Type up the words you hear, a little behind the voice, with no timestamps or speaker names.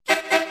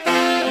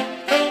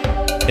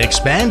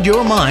Expand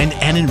your mind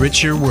and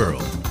enrich your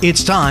world.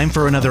 It's time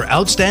for another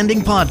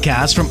outstanding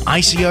podcast from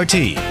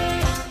I.C.R.T.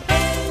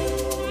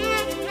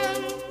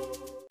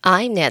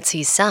 I'm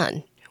Nancy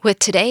Sun with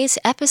today's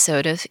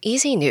episode of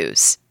Easy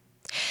News.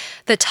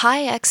 The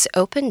Tai-Ex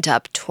opened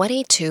up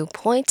 22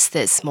 points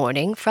this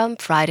morning from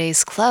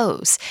Friday's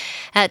close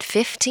at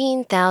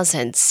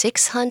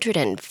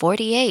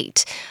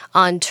 15,648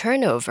 on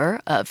turnover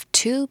of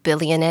 2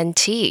 billion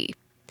NT.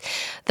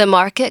 The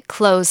market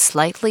closed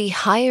slightly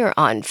higher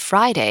on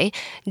Friday,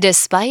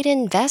 despite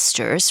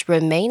investors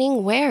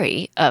remaining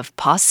wary of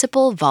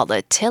possible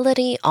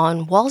volatility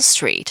on Wall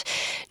Street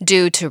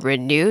due to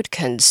renewed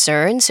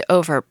concerns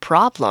over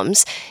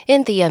problems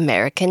in the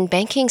American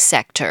banking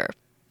sector.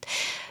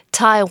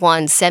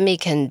 Taiwan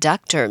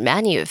Semiconductor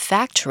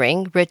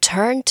Manufacturing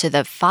returned to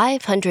the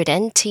 500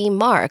 NT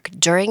mark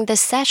during the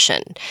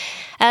session,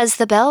 as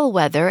the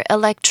bellwether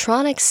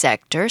electronics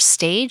sector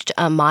staged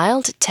a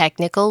mild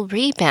technical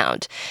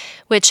rebound,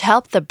 which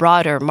helped the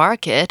broader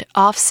market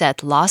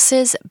offset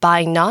losses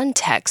by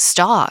non-tech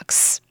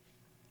stocks.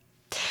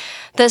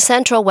 The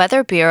Central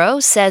Weather Bureau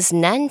says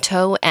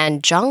Nantou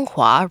and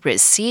Changhua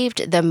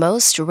received the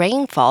most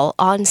rainfall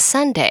on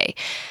Sunday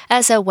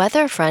as a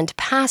weather front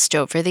passed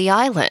over the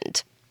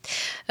island.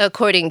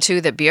 According to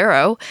the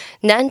Bureau,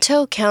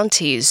 Nantou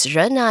County's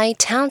Ren-Ai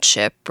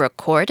Township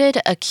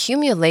recorded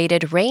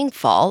accumulated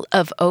rainfall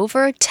of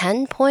over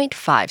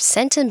 10.5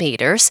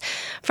 centimeters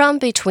from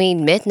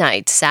between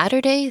midnight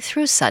Saturday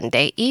through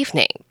Sunday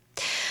evening.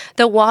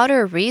 The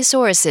Water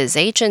Resources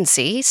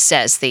Agency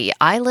says the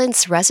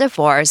island's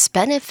reservoirs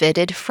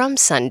benefited from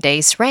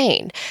Sunday's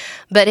rain,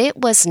 but it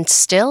was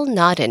still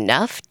not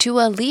enough to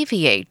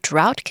alleviate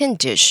drought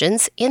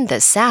conditions in the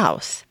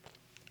south.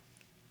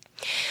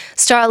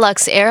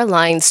 Starlux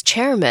Airlines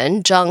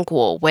chairman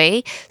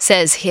Kuo-wei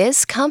says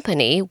his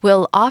company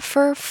will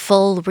offer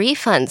full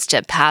refunds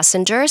to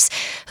passengers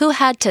who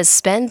had to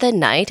spend the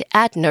night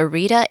at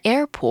Narita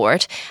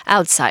Airport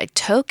outside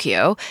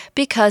Tokyo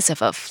because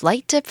of a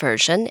flight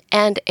diversion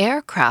and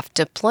aircraft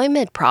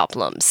deployment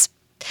problems.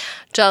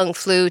 Chang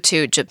flew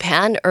to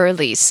Japan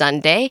early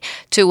Sunday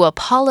to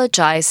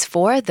apologize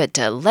for the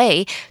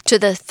delay to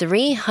the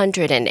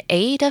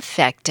 308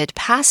 affected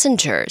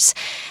passengers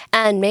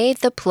and made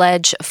the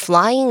pledge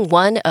flying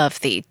one of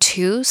the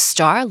two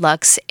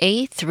Starlux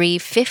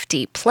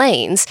A350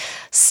 planes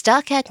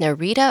stuck at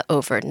Narita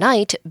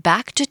overnight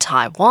back to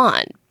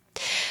Taiwan.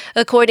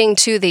 According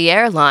to the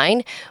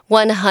airline,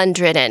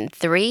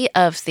 103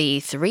 of the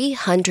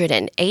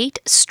 308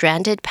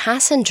 stranded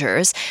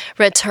passengers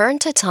returned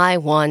to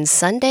Taiwan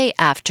Sunday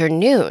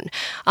afternoon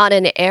on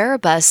an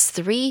Airbus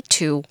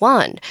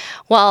 321,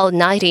 while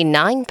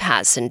 99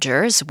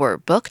 passengers were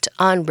booked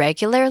on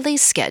regularly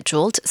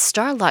scheduled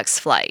Starlux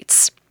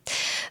flights.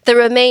 The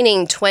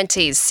remaining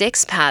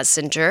 26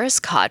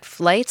 passengers caught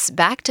flights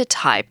back to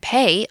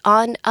Taipei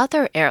on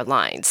other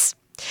airlines.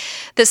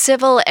 The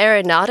Civil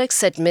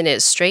Aeronautics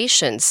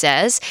Administration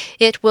says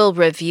it will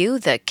review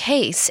the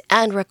case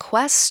and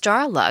request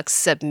Starlux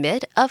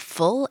submit a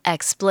full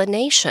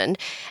explanation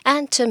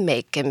and to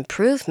make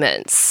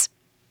improvements.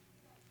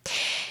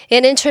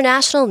 In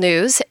international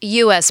news,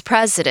 U.S.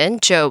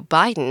 President Joe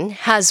Biden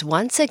has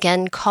once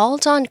again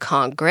called on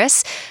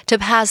Congress to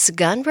pass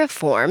gun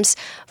reforms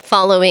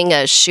following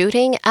a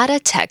shooting at a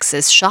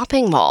Texas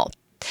shopping mall.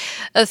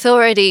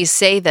 Authorities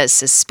say the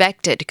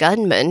suspected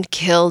gunman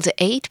killed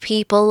 8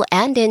 people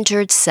and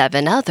injured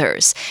 7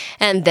 others,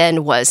 and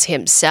then was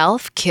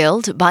himself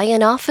killed by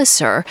an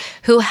officer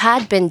who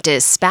had been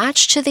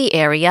dispatched to the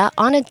area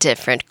on a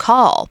different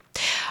call.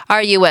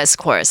 Our U.S.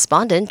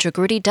 correspondent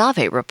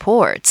Jagruti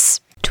reports.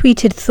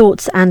 Tweeted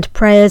thoughts and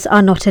prayers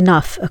are not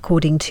enough,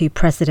 according to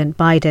President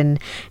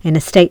Biden. In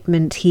a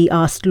statement, he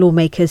asked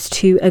lawmakers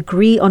to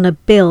agree on a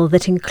bill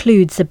that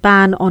includes a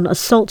ban on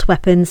assault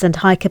weapons and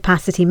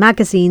high-capacity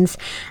magazines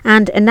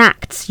and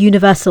enacts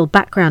universal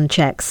background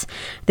checks.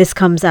 This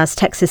comes as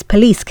Texas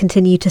police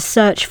continue to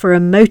search for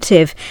a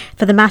motive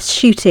for the mass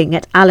shooting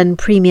at Allen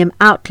Premium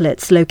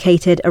Outlets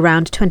located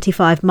around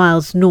 25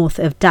 miles north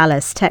of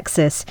Dallas,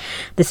 Texas.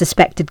 The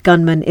suspected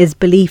gunman is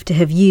believed to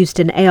have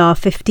used an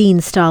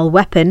AR-15 style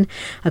weapon.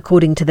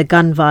 According to the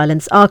Gun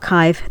Violence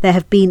Archive, there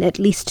have been at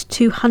least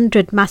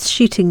 200 mass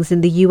shootings in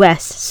the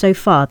US so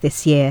far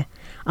this year.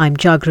 I'm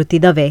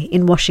Jagruti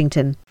in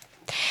Washington.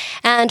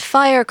 And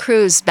fire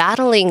crews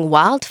battling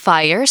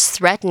wildfires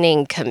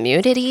threatening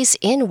communities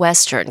in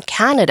Western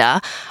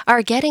Canada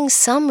are getting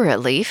some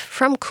relief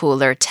from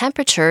cooler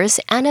temperatures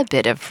and a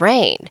bit of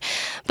rain.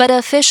 But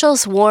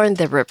officials warn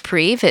the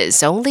reprieve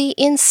is only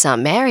in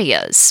some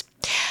areas.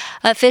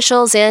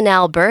 Officials in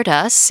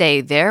Alberta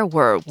say there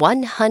were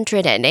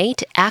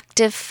 108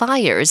 active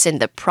fires in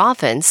the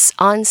province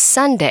on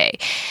Sunday,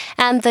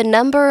 and the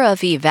number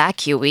of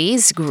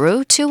evacuees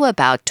grew to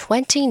about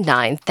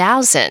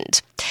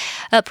 29,000.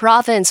 A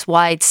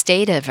province-wide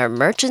state of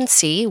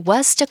emergency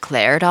was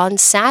declared on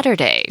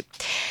Saturday.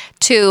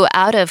 2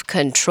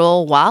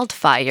 out-of-control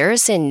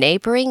wildfires in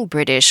neighboring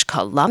British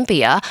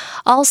Columbia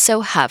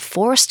also have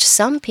forced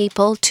some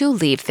people to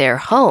leave their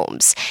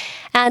homes,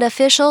 And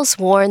officials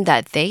warn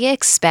that they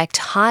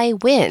expect high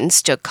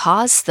winds to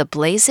cause the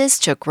blazes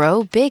to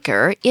grow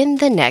bigger in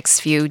the next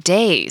few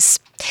days.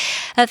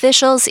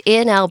 Officials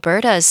in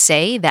Alberta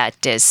say that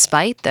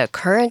despite the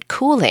current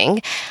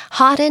cooling,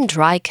 hot and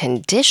dry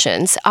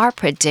conditions are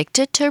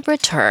predicted to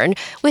return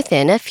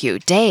within a few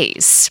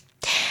days.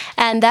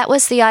 And that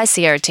was the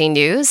I.C.R.T.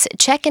 news.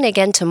 Check in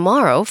again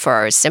tomorrow for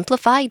our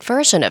simplified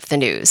version of the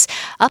news,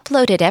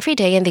 uploaded every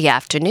day in the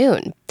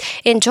afternoon.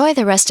 Enjoy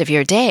the rest of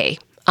your day.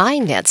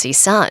 I'm Nancy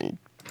Sun.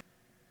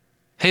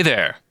 Hey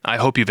there. I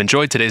hope you've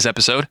enjoyed today's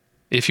episode.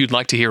 If you'd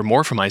like to hear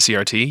more from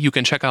I.C.R.T., you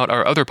can check out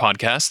our other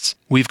podcasts.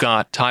 We've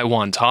got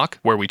Taiwan Talk,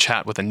 where we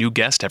chat with a new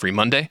guest every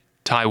Monday,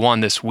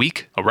 Taiwan This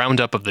Week, a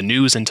roundup of the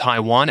news in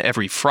Taiwan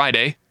every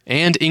Friday,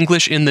 and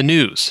English in the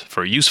News,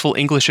 for useful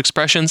English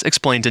expressions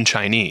explained in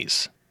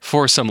Chinese.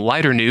 For some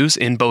lighter news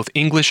in both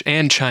English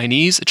and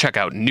Chinese, check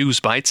out News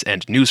Bites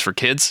and News for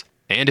Kids.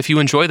 And if you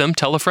enjoy them,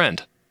 tell a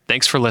friend.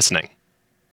 Thanks for listening.